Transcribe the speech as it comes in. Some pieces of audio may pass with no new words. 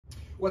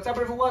What's up,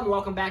 everyone?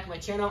 Welcome back to my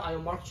channel. I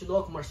am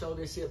Marcelo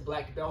this year,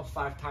 black belt,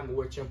 5-time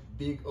world champ,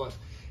 big us.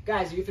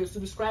 Guys, if you're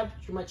subscribed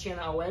to my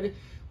channel already,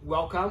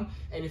 welcome.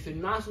 And if you're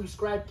not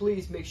subscribed,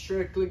 please make sure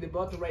to click the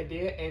button right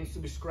there and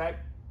subscribe.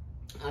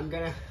 I'm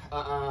gonna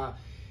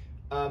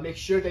make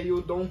sure that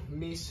you don't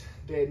miss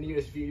the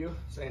newest video.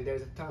 And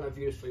there's a ton of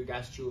videos for you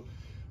guys to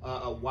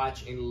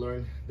watch and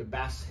learn the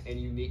best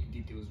and unique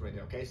details right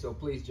there. Okay, so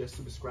please just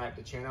subscribe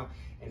to the channel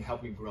and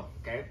help me grow.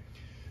 Okay.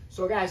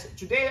 So guys,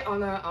 today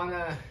on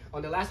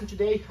the lesson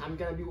today, I'm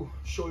gonna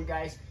show you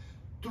guys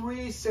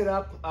three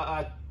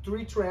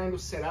triangle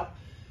setup.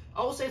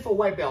 I will say for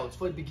white belts,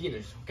 for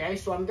beginners. Okay,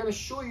 so I'm gonna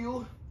show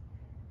you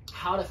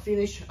how to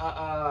finish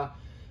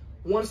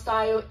one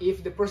style.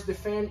 If the person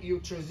defend, you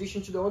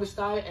transition to the other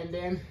style, and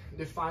then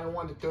the final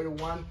one, the third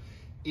one.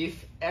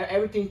 If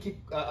everything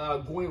keep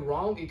going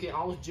wrong, you can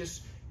always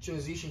just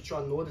transition to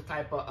another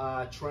type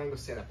of triangle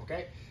setup.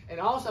 Okay, and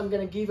also I'm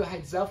gonna give you a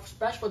heads up,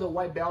 especially for the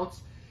white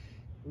belts.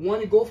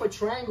 When you go for a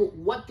triangle,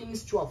 what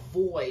things to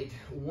avoid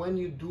when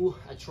you do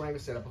a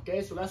triangle setup,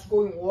 okay? So let's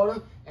go in order,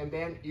 and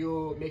then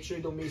you make sure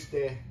you don't miss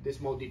the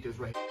small details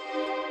right here.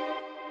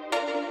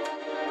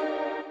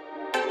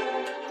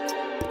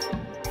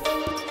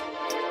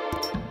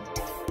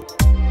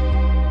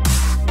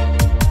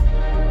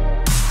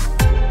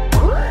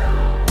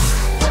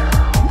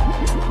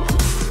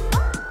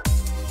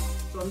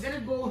 So I'm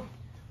gonna go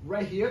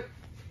right here.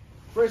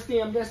 First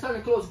thing, I'm gonna start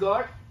a close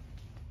guard.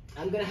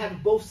 I'm gonna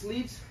have both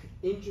sleeves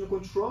into the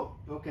control,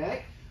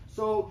 okay?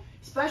 So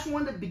especially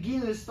when the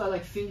beginners start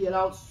like figuring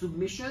out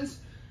submissions,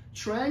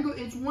 triangle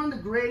is one of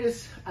the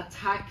greatest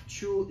attack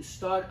to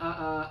start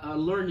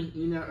learning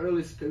in your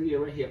earliest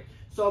career right here.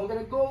 So I'm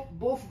gonna go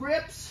both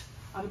grips.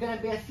 I'm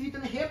gonna be a feet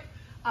on the hip.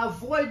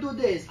 Avoid do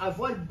this.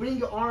 Avoid bring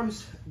your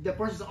arms, the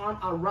person's arm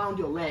around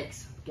your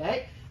legs,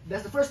 okay?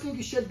 That's the first thing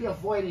you should be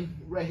avoiding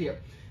right here.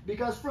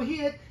 Because from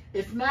here,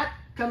 if Matt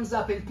comes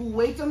up and pull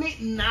weight on me,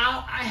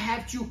 now I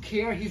have to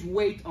carry his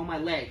weight on my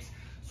legs.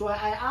 So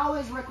I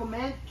always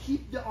recommend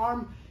keep the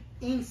arm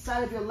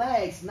inside of your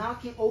legs. Now I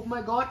can open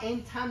my guard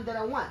anytime that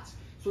I want.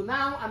 So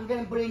now I'm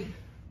gonna bring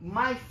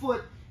my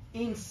foot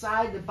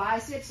inside the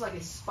biceps like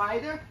a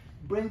spider.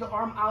 Bring the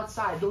arm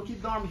outside. Don't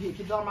keep the arm here,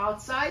 keep the arm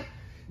outside.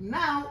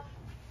 Now,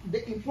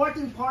 the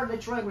important part of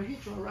the triangle here,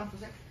 turn around for a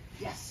second.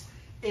 Yes,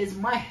 is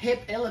my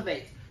hip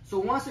elevate. So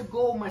once I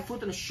go my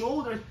foot on the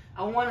shoulder,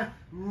 I wanna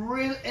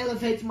really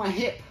elevate my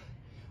hip,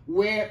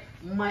 where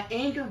my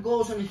ankle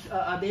goes on his,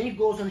 the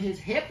ankle goes on his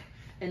hip.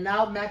 And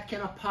now Matt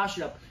cannot push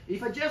it up.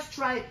 If I just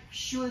try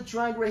shoot a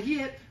triangle right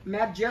here,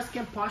 Matt just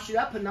can't push it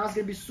up, and now it's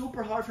gonna be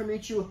super hard for me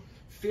to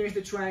finish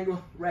the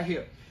triangle right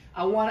here.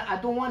 I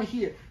don't want it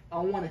here. I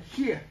want it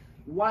here.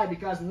 Why?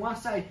 Because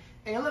once I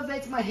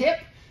elevate my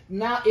hip,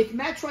 now if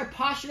Matt try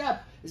push it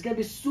up, it's gonna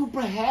be super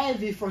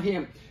heavy for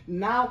him.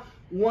 Now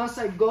once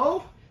I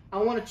go, I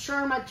want to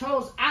turn my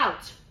toes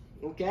out.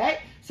 Okay?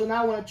 So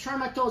now I want to turn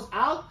my toes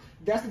out.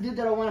 That's the deal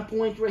that I want to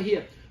point right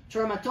here.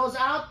 Turn my toes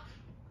out.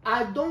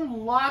 I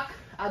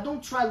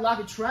don't try lock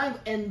the triangle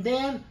and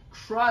then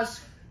cross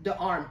the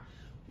arm.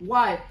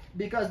 Why?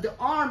 Because the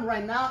arm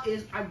right now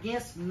is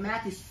against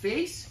Matty's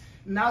face.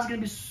 Now it's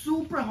gonna be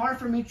super hard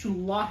for me to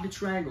lock the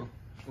triangle.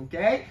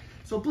 Okay?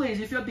 So please,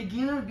 if you're a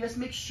beginner, just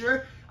make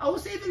sure, I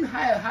would say even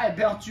high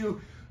belt you,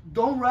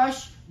 don't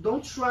rush,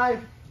 don't try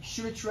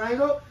shoot a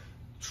triangle,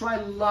 try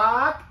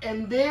lock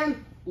and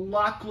then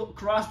lock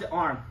cross the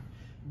arm.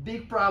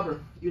 Big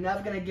problem. You're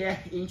never gonna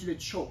get into the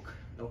choke.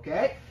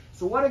 Okay?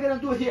 So what I'm gonna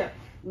do here,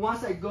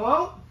 once I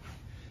go,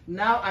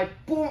 now I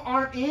pull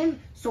arm in.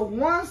 So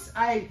once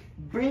I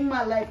bring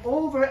my leg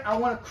over, I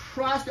want to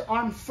cross the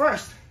arm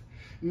first.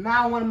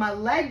 Now when my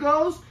leg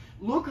goes,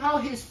 look how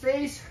his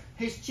face,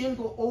 his chin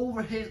go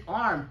over his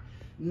arm.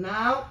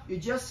 Now you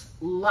just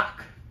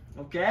lock,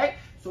 okay?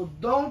 So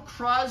don't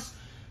cross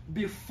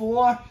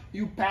before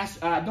you pass,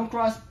 don't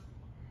cross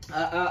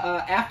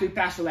after you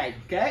pass the leg,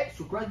 okay?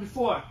 So cross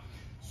before.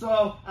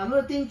 So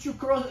another thing to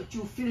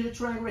finish the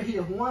triangle right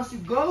here. Once you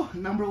go,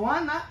 number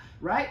one,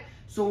 right?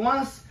 So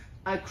once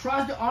I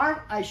cross the arm,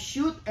 I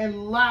shoot and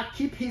lock,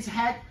 keep his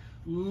head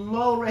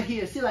low right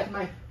here. See, like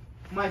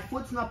my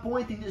foot's not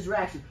pointing this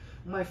direction.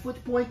 My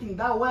foot pointing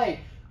that way.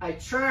 I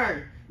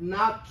turn,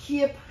 now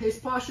keep his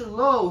posture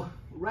low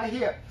right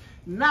here.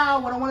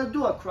 Now what I want to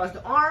do, I cross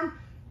the arm,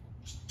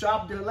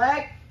 chop the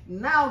leg.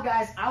 Now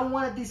guys, I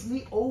want this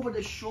knee over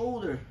the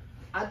shoulder.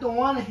 I don't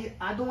want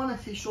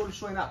his shoulder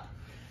showing up.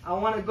 I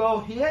want to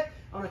go here,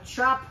 I want to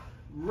chop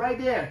right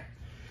there.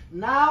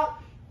 Now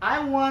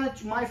I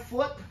want my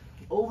foot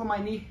over my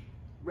knee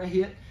right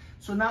here.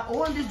 So now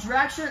on this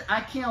direction, I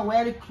can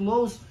already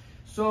close.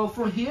 So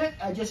from here,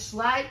 I just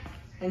slide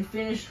and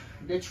finish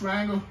the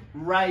triangle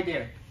right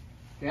there.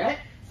 Okay?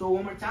 So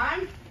one more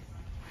time.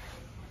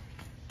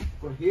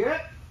 From here,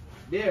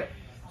 there.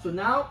 So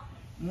now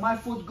my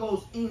foot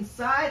goes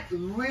inside,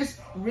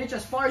 wrist reach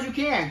as far as you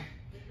can.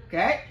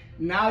 Okay?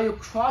 Now you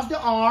cross the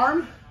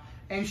arm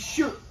and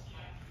shoot.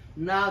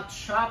 Now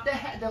chop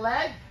the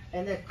leg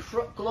and then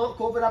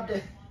cover up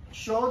the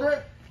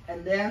shoulder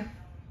and then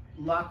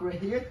lock right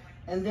here,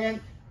 and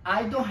then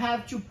I don't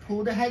have to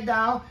pull the head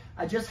down.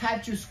 I just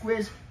have to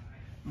squeeze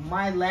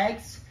my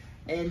legs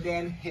and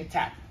then hit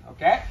tap,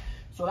 okay?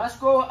 So let's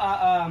go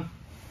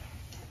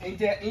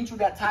into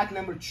the attack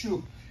number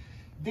 2.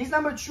 This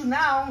number 2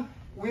 now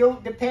will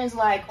depends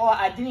like, oh,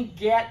 I didn't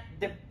get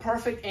the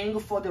perfect angle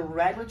for the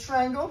regular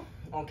triangle,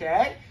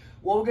 okay?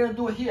 What we're gonna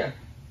do here.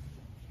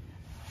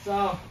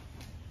 So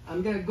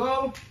I'm gonna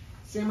go,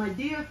 same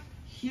idea,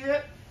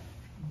 here,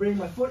 bring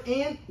my foot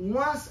in.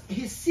 Once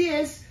he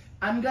sees,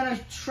 I'm gonna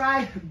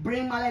try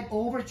bring my leg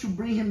over to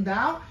bring him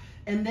down.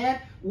 And then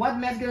what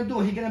Matt's gonna do,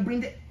 he's gonna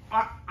bring the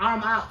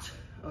arm out,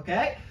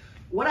 okay?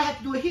 What I have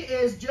to do here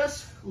is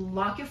just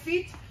lock your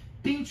feet,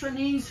 pinch your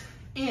knees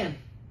in.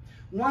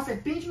 Once I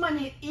pinch my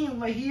knee in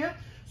right here,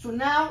 so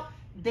now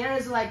there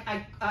is like,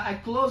 I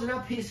close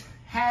up his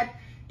head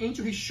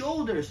into his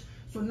shoulders.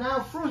 So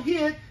now from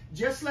here,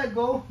 just let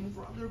go, move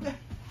around a little bit.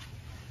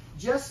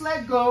 Just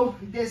let go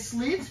the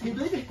sleeves. You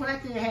don't even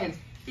connect in your hands.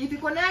 If you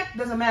connect,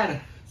 doesn't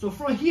matter. So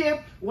from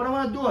here, what I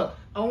want to do,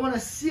 I want to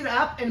sit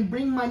up and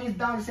bring my knees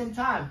down at the same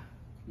time.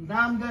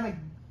 Now I'm going to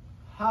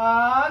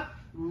hug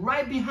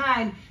right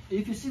behind.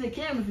 If you see the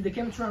camera, if the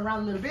camera turn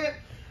around a little bit,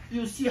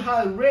 you'll see how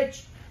I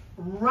reach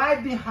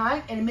right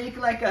behind and make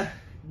like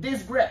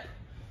this grip,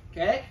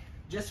 okay?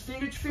 Just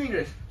finger to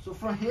fingers. So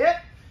from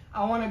here,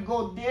 I want to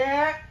go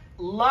there,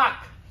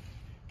 lock,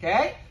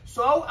 okay?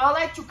 So I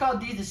like to call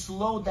this a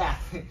slow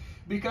death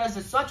because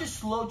it's such a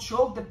slow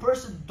choke, the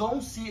person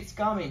don't see it's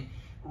coming.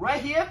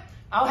 Right here,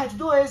 all I have to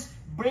do is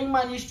bring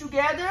my knees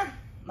together,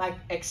 like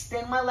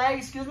extend my leg,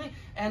 excuse me,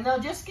 and now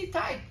just keep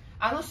tight.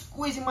 I'm not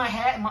squeezing my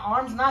head, my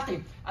arms,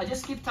 nothing. I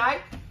just keep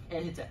tight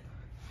and hit it.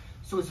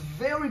 So it's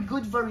very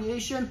good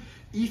variation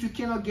if you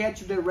cannot get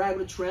to the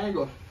regular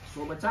triangle. So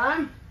one more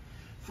time,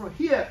 from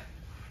here,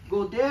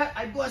 go there,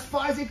 I go as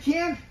far as I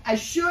can, I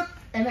shoot,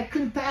 and I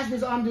couldn't pass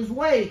this arm this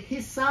way.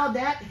 He saw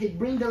that, he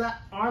bring the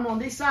arm on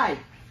this side.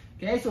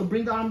 Okay, so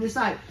bring the arm this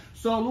side.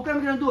 So look what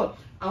I'm gonna do.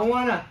 I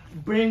wanna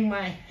bring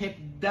my hip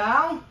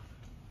down,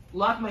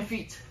 lock my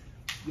feet.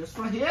 Just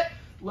from here,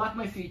 lock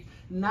my feet.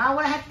 Now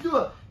what I have to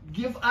do,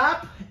 give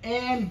up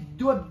and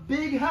do a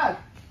big hug.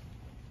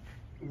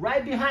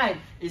 Right behind.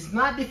 It's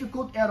not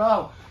difficult at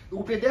all. It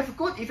will be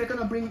difficult if I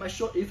cannot bring my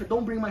shoulder, if I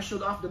don't bring my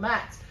shoulder off the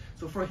mat.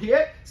 So from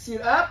here,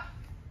 sit up,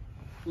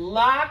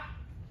 lock,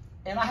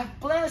 and I have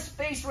plenty of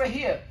space right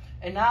here.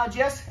 And now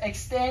just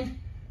extend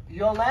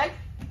your leg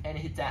and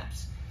hit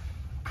taps.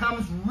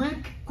 Comes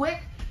really quick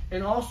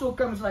and also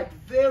comes like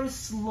very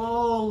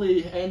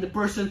slowly, and the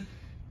person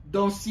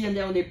don't see, and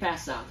then when they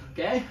pass out.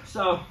 Okay,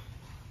 so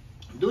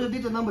do the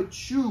detail number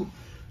 2.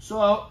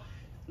 So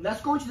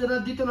let's go into the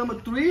detail number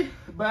 3.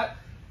 But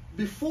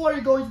before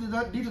you go into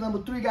the detail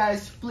number 3,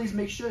 guys, please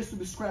make sure to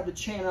subscribe to the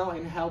channel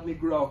and help me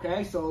grow.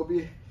 Okay, so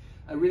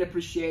I really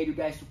appreciate you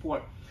guys'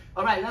 support.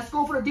 All right, let's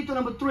go for the detail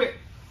number 3.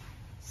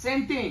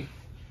 Same thing.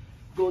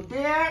 Go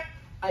there.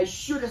 I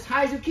shoot as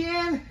high as you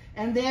can,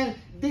 and then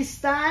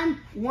this time,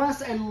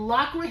 once I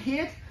lock right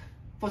here,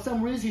 for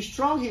some reason he's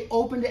strong, he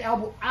opened the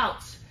elbow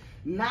out.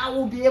 Now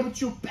we'll be able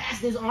to pass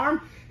this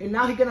arm, and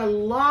now he's gonna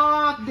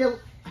lock the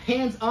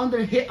hands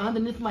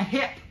underneath my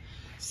hip.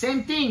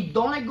 Same thing,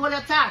 don't let go of the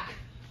attack.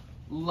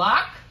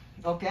 Lock,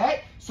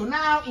 okay? So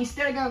now,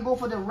 instead I'm gonna go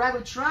for the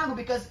regular triangle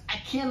because I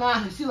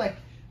cannot, you see like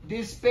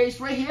this space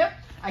right here,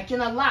 I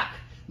cannot lock.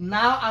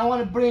 Now I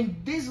wanna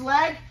bring this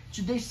leg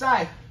to this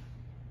side.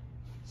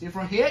 See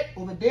from here,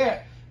 over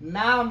there.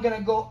 Now I'm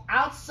gonna go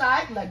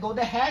outside, let go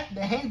the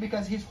hand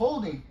because he's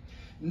holding.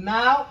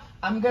 Now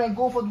I'm gonna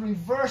go for the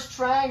reverse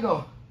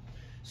triangle.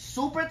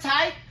 Super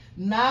tight.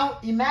 Now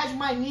imagine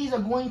my knees are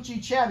going to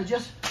each other.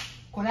 Just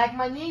connect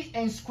my knees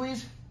and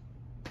squeeze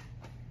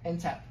and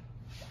tap.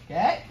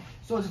 Okay?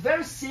 So it's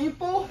very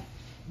simple,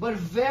 but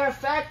very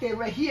effective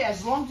right here,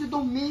 as long as you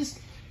don't miss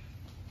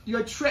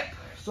your trip.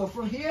 So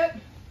from here,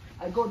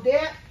 I go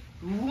there.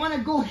 When I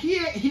go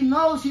here, he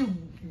knows he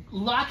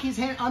lock his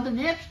hand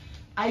underneath.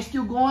 I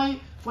still going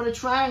for the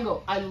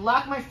triangle. I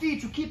lock my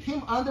feet to keep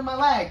him under my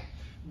leg.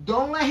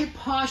 Don't let him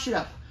posture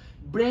up.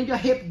 Bring your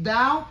hip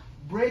down,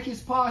 break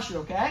his posture,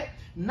 okay?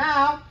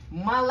 Now,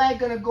 my leg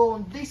gonna go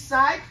on this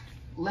side,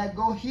 let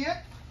go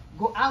here,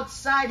 go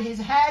outside his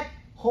head,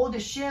 hold the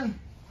shin,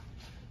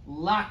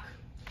 lock.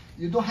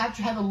 You don't have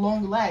to have a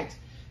long legs.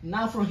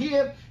 Now from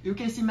here, you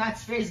can see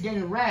Matt's face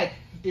getting red.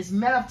 It's a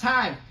matter of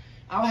time.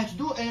 All I have to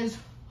do is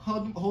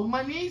hold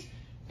my knees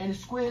and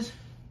squeeze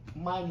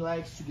my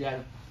legs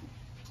together.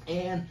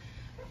 And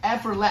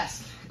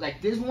effortless.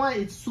 Like this one,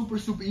 it's super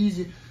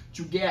easy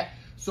to get.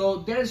 So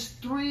there's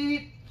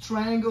 3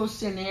 triangle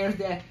scenarios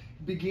that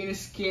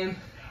beginners can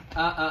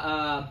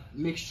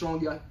make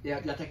strong your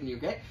technique,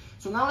 okay?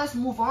 So now let's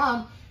move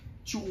on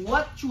to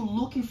what you're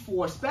looking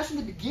for, especially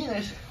the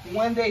beginners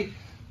when they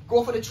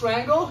go for the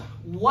triangle,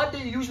 what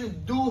they usually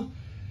do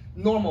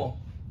normal.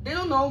 They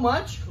don't know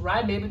much,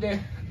 right? Maybe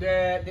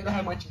they don't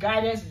have much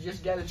guidance, they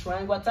just get a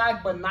triangle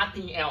attack, but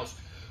nothing else.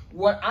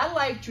 What I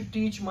like to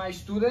teach my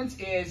students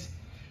is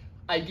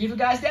I give you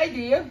guys the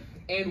idea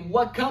and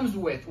what comes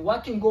with,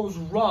 what can go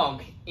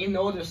wrong in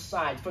the other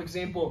side. For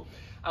example,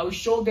 I will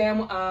show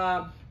them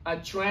a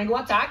triangle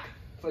attack,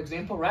 for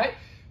example, right?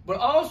 But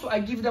also I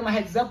give them a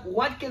heads up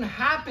what can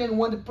happen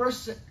when the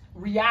person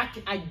react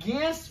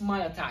against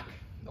my attack,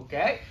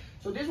 okay?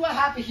 So this is what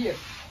happened here.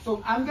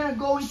 So I'm gonna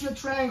go into a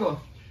triangle.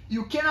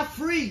 You cannot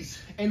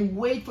freeze and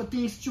wait for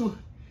things to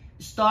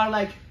start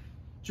like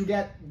to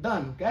get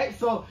done, okay?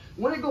 So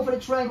when I go for the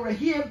triangle right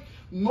here,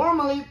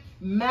 normally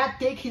Matt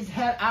take his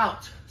head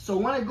out. So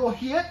when I go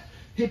here,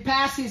 he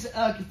passes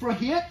from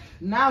here.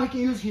 Now he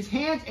can use his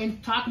hands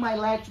and tuck my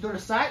leg to the other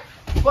side.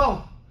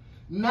 Boom.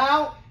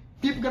 Now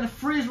people gonna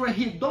freeze right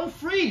here. Don't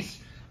freeze.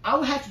 I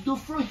will have to do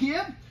from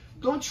here.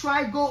 Don't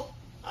try to go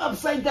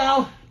upside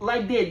down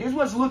like this. This is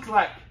what it looks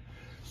like.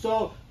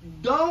 So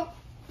don't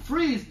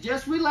freeze.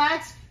 Just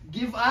relax.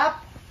 Give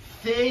up.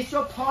 Face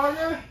your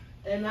partner.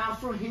 And now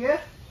from here,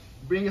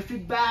 bring your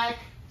feet back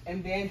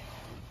and then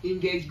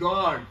engage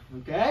guard.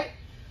 Okay?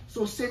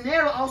 So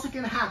scenario also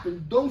can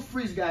happen. Don't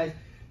freeze, guys.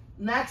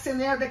 Next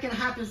scenario that can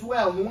happen as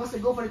well. Once I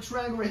go for the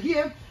triangle right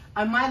here,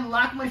 I might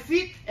lock my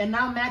feet and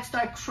now Matt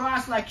start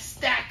cross like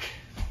stack.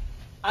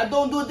 I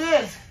don't do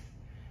this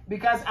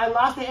because I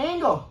lost the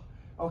angle.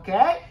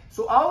 Okay?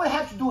 So all I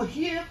have to do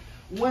here,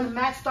 when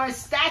Matt starts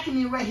stacking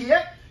me right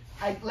here,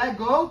 I let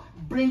go,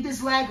 bring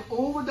this leg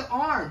over the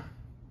arm.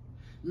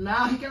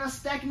 Now he cannot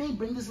stack me,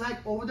 bring this leg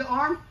over the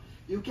arm.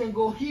 You can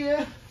go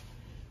here,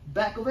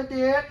 back over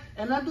there,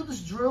 and I do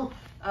this drill.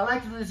 I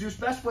like to do this drill,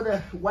 especially for the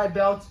white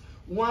belts.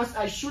 Once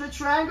I shoot a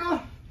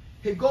triangle,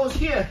 he goes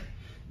here.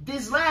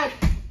 This leg,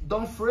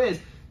 don't freeze.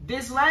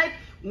 This leg,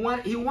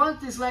 he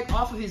wants this leg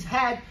off of his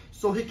head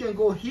so he can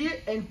go here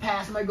and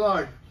pass my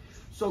guard.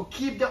 So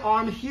keep the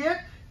arm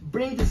here,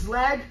 bring this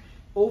leg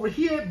over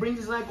here, bring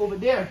this leg over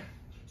there.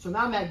 So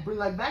now Matt, bring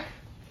leg back.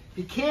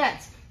 He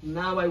can't.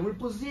 Now I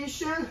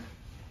reposition,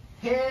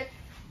 here,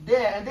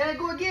 there, and then I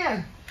go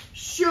again.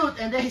 Shoot,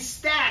 and then he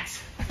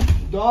stacks.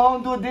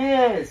 Don't do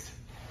this.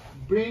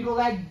 Bring your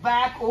leg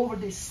back over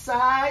the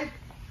side,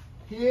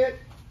 here,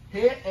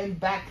 here, and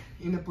back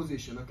in the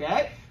position,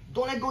 okay?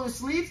 Don't let go of the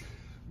sleeves.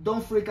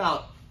 Don't freak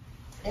out.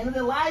 And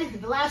the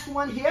last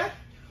one here,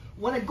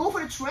 when I go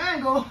for the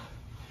triangle,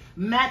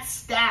 Matt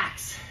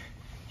stacks.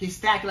 He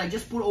stacks, like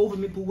just put over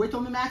me, put weight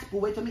on me, Matt,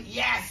 put weight on me.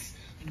 Yes!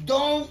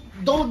 Don't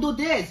do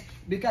this,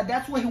 because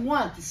that's what he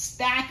wants,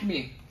 stack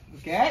me,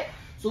 okay?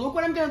 So look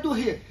what I'm gonna do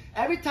here.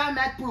 Every time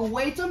Matt put a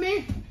weight on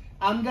me,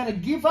 I'm gonna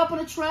give up on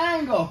a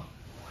triangle.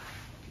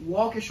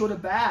 Walk your shoulder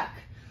back.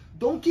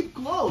 Don't keep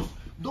close.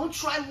 Don't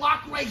try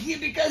lock right here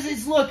because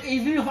it's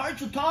really hard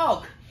to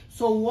talk.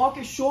 So walk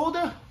your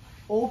shoulder,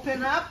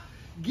 open up,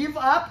 give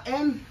up,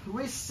 and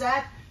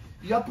reset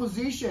your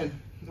position,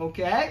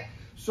 okay?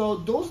 So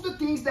those are the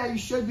things that you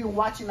should be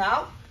watching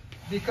out,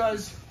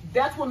 because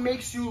that's what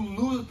makes you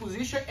lose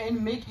position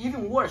and make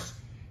even worse,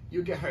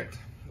 you get hurt,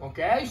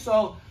 okay?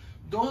 So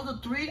those are the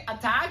 3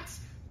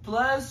 attacks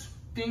plus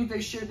things that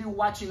you should be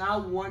watching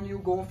out when you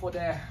go for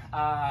the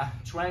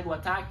triangle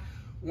attack,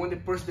 when the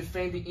person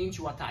defending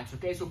into attacks,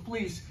 okay? So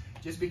please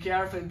just be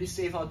careful and be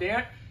safe out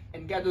there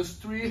and get those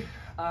 3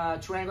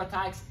 triangle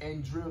attacks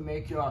and drill,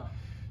 make your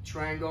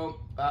triangle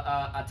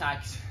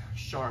attacks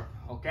sharp,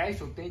 okay?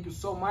 So thank you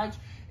so much.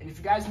 And if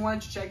you guys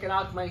want to check it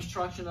out, my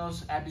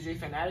instructionals at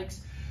BJJFANATICS,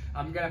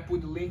 I'm gonna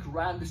put the link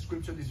right in the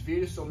description of this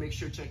video, so make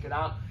sure to check it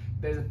out.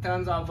 There's a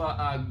tons of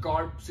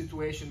guard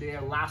situation there,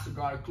 lasso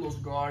guard, close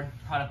guard,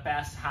 how to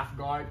pass, half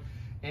guard,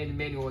 and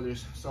many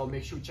others. So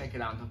make sure to check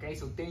it out, okay?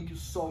 So thank you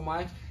so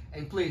much,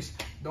 and please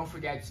don't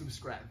forget to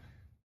subscribe.